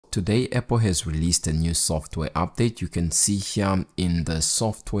today Apple has released a new software update. You can see here in the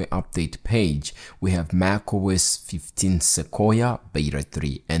software update page, we have macOS 15 Sequoia Beta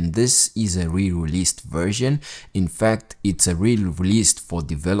 3, and this is a re-released version. In fact, it's a re-released for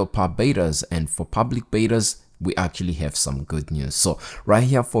developer betas, and for public betas, we actually have some good news. So right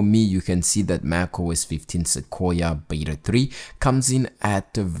here for me, you can see that macOS 15 Sequoia Beta 3 comes in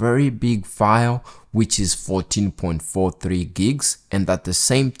at a very big file, which is 14.43 gigs. And at the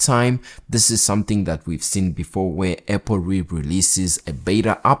same time, this is something that we've seen before, where Apple re-releases a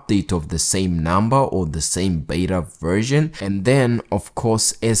beta update of the same number or the same beta version. And then, of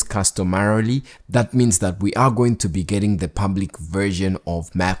course, as customarily, that means that we are going to be getting the public version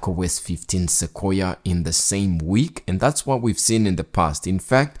of macOS 15 Sequoia in the same week. And that's what we've seen in the past. In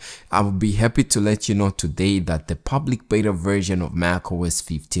fact, I will be happy to let you know today that the public beta version of macOS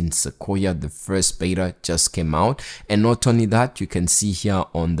 15 Sequoia, the first beta, just came out. And not only that, you can see here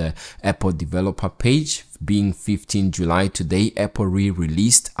on the Apple developer page, being 15 July today, Apple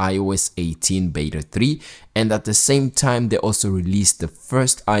re-released iOS 18 Beta 3, and at the same time they also released the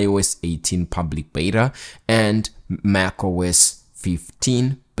first iOS 18 public beta and macOS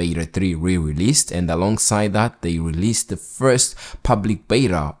 15 Beta 3 re-released, and alongside that they released the first public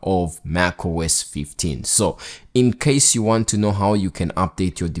beta of macOS 15. So in case you want to know how you can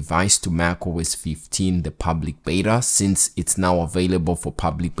update your device to macOS 15, the public beta, since it's now available for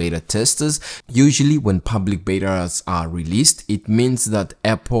public beta testers, usually when public betas are released, it means that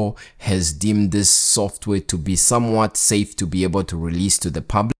Apple has deemed this software to be somewhat safe to be able to release to the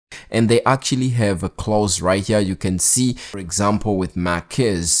public. And they actually have a clause right here. You can see, for example, with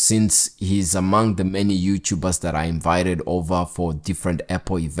MacOS, since he's among the many YouTubers that are invited over for different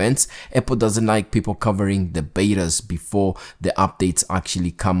Apple events, Apple doesn't like people covering the betas before the updates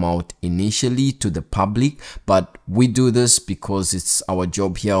actually come out initially to the public. But we do this because it's our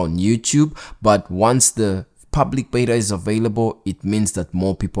job here on YouTube. But once the public beta is available, it means that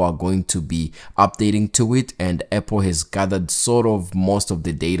more people are going to be updating to it, and Apple has gathered sort of most of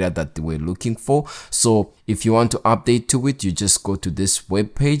the data that they were looking for. So if you want to update to it, you just go to this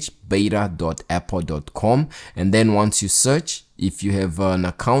web page, beta.apple.com, and then once you search, if you have an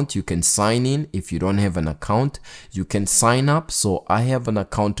account, you can sign in. If you don't have an account, you can sign up. So I have an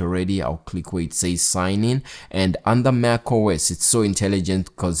account already. I'll click where it says sign in, and under macOS, it's so intelligent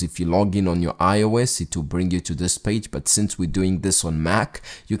because if you log in on your iOS, it will bring you to this page. But since we're doing this on Mac,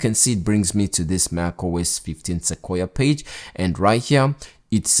 you can see it brings me to this macOS 15 Sequoia page, and right here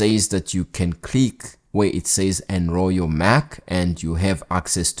it says that you can click where it says enroll your Mac, and you have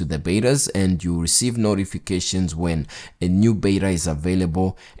access to the betas, and you receive notifications when a new beta is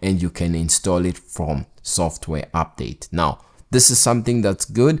available, and you can install it from software update. Now, this is something that's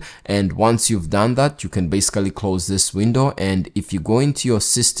good, and once you've done that, you can basically close this window. And if you go into your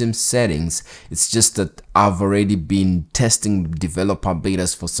system settings, it's just that I've already been testing developer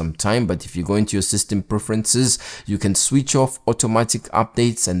betas for some time, but if you go into your system preferences, you can switch off automatic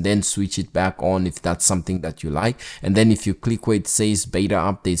updates and then switch it back on if that's something that you like. And then if you click where it says beta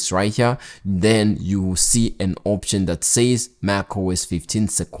updates right here, then you will see an option that says macOS 15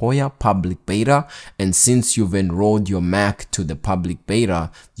 Sequoia public beta, and since you've enrolled your Mac to the public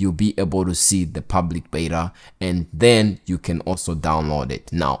beta, you'll be able to see the public beta, and then you can also download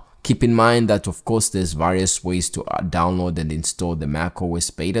it. Now, keep in mind that of course there's various ways to download and install the macOS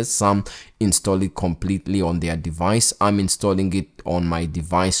beta. Some install it completely on their device. I'm installing it on my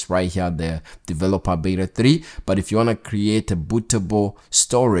device right here, the developer beta 3. But if you want to create a bootable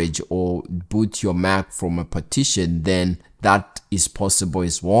storage or boot your Mac from a partition, then that is possible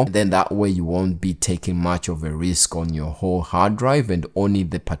as well. Then that way you won't be taking much of a risk on your whole hard drive, and only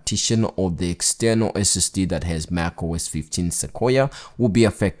the partition or the external SSD that has macOS 15 Sequoia will be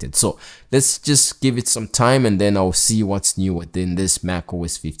affected. So let's just give it some time, and then I'll see what's new within this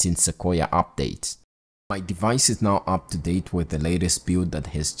macOS 15 Sequoia update. My device is now up to date with the latest build that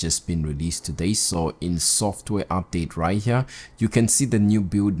has just been released today. So in software update right here, you can see the new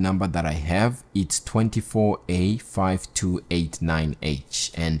build number that I have. It's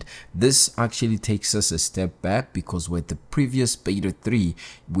 24A5289H, and this actually takes us a step back because with the previous beta 3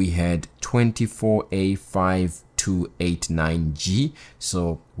 we had 24A5289G.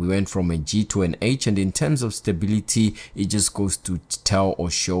 So we went from a G to an H, and in terms of stability, it just goes to tell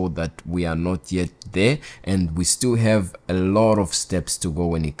or show that we are not yet there, and we still have a lot of steps to go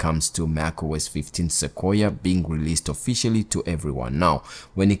when it comes to macOS 15 Sequoia being released officially to everyone. Now,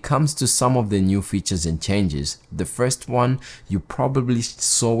 when it comes to some of the new features and changes, the first one, you probably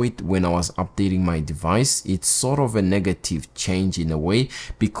saw it when I was updating my device. It's sort of a negative change in a way,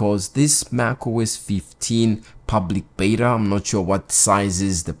 because this macOS 15 public beta. I'm not sure what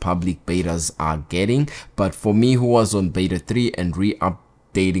sizes the public betas are getting, but for me who was on beta 3 and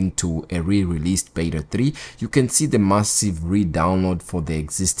updating to a re-released beta 3, you can see the massive re-download for the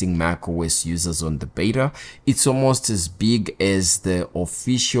existing macOS users on the beta. It's almost as big as the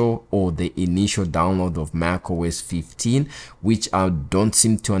official or the initial download of macOS 15, which I don't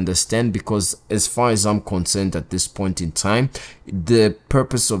seem to understand, because as far as I'm concerned at this point in time, the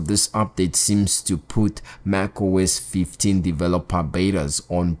purpose of this update seems to put macOS 15 developer betas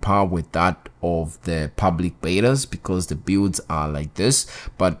on par with that of the public betas, because the builds are like this.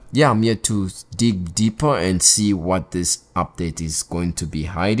 But yeah, I'm here to dig deeper and see what this update is going to be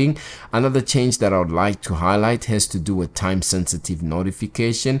hiding. Another change that I would like to highlight has to do with time sensitive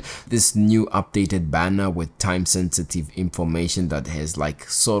notification. This new updated banner with time sensitive information that has like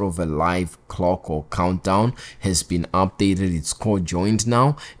sort of a live clock or countdown has been updated. It's called joined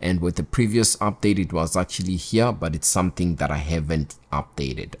now, and with the previous update it was actually here, but it's something that I haven't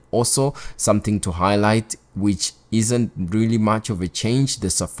updated. Also, something to highlight, which isn't really much of a change, the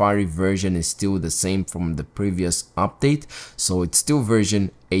Safari version is still the same from the previous update, so it's still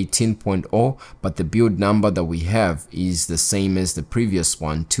version 18.0, but the build number that we have is the same as the previous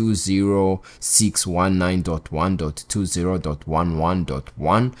one,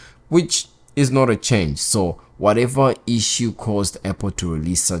 20619.1.20.11.1, which is not a change. So whatever issue caused Apple to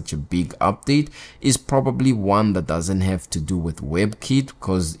release such a big update is probably one that doesn't have to do with WebKit,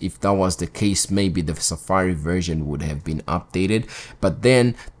 because if that was the case, maybe the Safari version would have been updated. But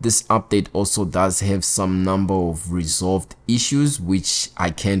then this update also does have some number of resolved issues, which I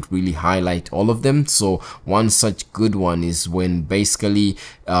can't really highlight all of them. So one such good one is when basically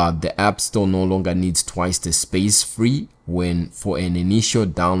the App Store no longer needs twice the space free when for an initial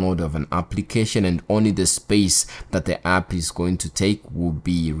download of an application, and only the space that the app is going to take will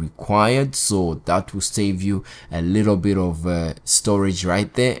be required. So that will save you a little bit of storage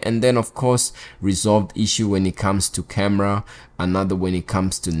right there. And then of course, resolved issue when it comes to camera, another when it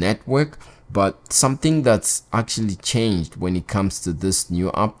comes to network. But something that's actually changed when it comes to this new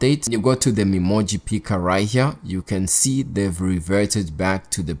update, you go to the Memoji picker right here, you can see they've reverted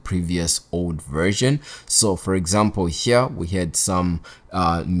back to the previous old version. So for example, here we had some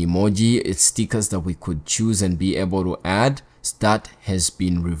Memoji stickers that we could choose and be able to add. That has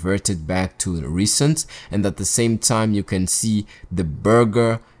been reverted back to the recent, and at the same time you can see the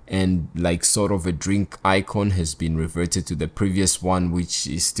burger and like sort of a drink icon has been reverted to the previous one, which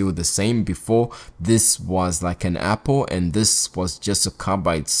is still the same. Before, this was like an apple, and this was just a car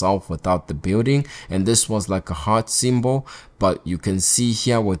by itself without the building, and this was like a heart symbol. But you can see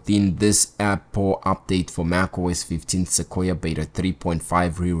here within this Apple update for macOS 15 Sequoia Beta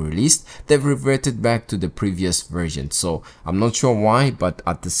 3.5 re-released, they've reverted back to the previous version. So I'm not sure why, but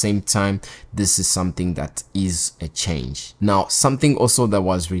at the same time, this is something that is a change. Now, something also that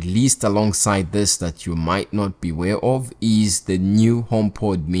was released alongside this that you might not be aware of is the new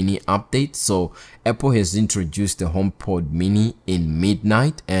HomePod Mini update. So Apple has introduced the HomePod Mini in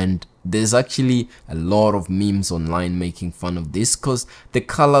midnight, and there's actually a lot of memes online making fun of this because the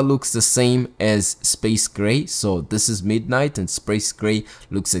color looks the same as space gray. So this is midnight and space gray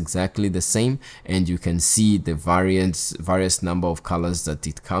looks exactly the same, and you can see the various number of colors that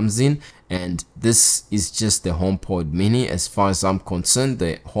it comes in. And this is just the HomePod Mini. As far as I'm concerned,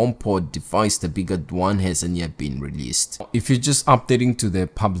 the HomePod device, the bigger one, hasn't yet been released. If you're just updating to the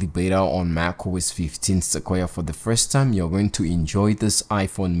public beta on macOS 15 Sequoia for the first time, you're going to enjoy this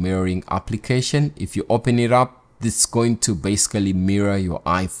iPhone mirroring application. If you open it up, it's going to basically mirror your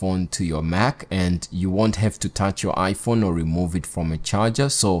iPhone to your Mac, and you won't have to touch your iPhone or remove it from a charger.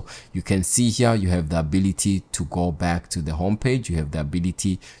 So you can see here you have the ability to go back to the home page, you have the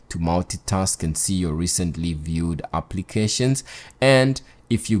ability to multitask and see your recently viewed applications. And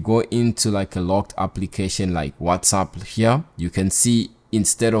if you go into like a locked application like WhatsApp here, you can see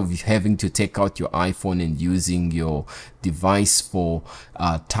instead of having to take out your iPhone and using your device for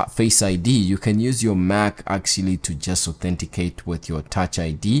Face ID, you can use your Mac actually to just authenticate with your Touch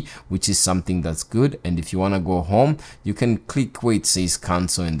ID, which is something that's good. And if you want to go home, you can click where it says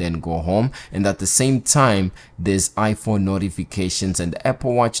cancel and then go home. And at the same time, there's iPhone notifications and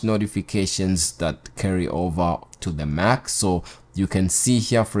Apple Watch notifications that carry over to the Mac. So you can see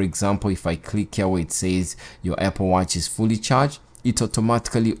here, for example, if I click here where it says your Apple Watch is fully charged, it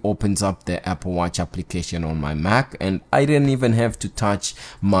automatically opens up the Apple Watch application on my Mac, and I didn't even have to touch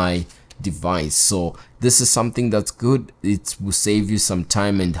my device. So this is something that's good. It will save you some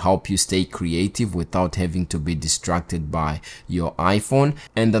time and help you stay creative without having to be distracted by your iPhone.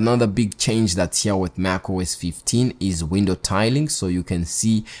 And another big change that's here with macOS 15 is window tiling. So you can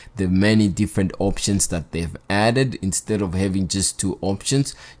see the many different options that they've added. Instead of having just 2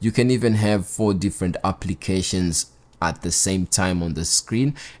 options, you can even have 4 different applications at the same time on the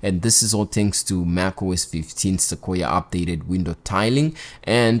screen. And this is all thanks to macOS 15 Sequoia updated window tiling.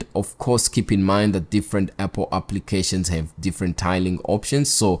 And of course, keep in mind that different Apple applications have different tiling options,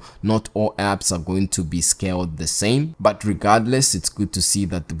 so not all apps are going to be scaled the same. But regardless, it's good to see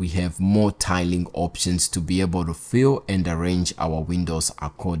that we have more tiling options to be able to fill and arrange our windows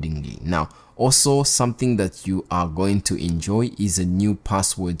accordingly. Now, also, something that you are going to enjoy is a new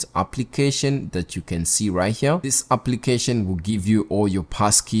passwords application that you can see right here. This application will give you all your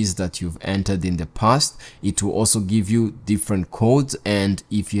passkeys that you've entered in the past. It will also give you different codes, and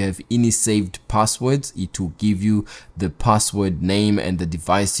if you have any saved passwords, it will give you the password name and the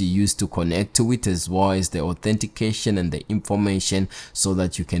device you use to connect to it, as well as the authentication and the information so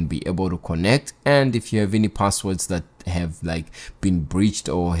that you can be able to connect. And if you have any passwords that have like been breached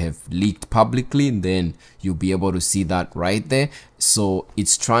or have leaked publicly, then you'll be able to see that right there. So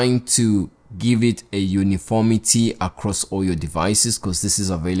it's trying to give it a uniformity across all your devices, because this is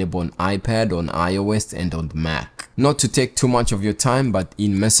available on iPad, on iOS, and on Mac. Not to take too much of your time, but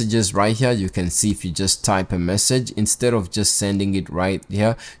in messages right here, you can see if you just type a message, instead of just sending it right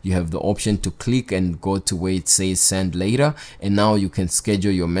here, you have the option to click and go to where it says send later, and now you can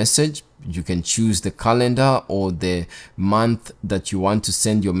schedule your message. You can choose the calendar or the month that you want to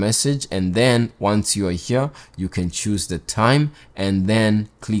send your message, and then once you are here, you can choose the time and then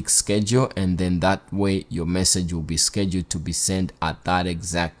click schedule, and then that way your message will be scheduled to be sent at that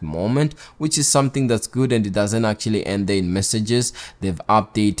exact moment, which is something that's good. And it doesn't actually end there in messages. They've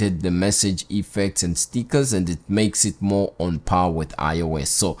updated the message effects and stickers, and it makes it more on par with iOS.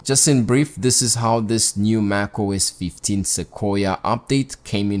 So just in brief, this is how this new macOS 15 Sequoia update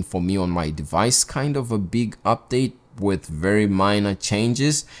came in for me on my device. Kind of a big update with very minor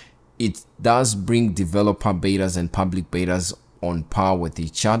changes. It does bring developer betas and public betas on par with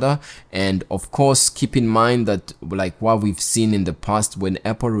each other, and of course keep in mind that, like what we've seen in the past, when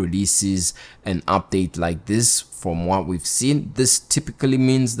Apple releases an update like this, from what we've seen, this typically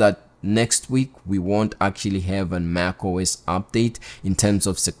means that next week we won't actually have a macOS update in terms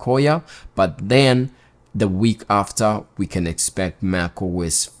of Sequoia, but then the week after we can expect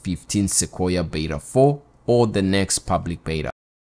macOS 15 Sequoia Beta 4 or the next public beta.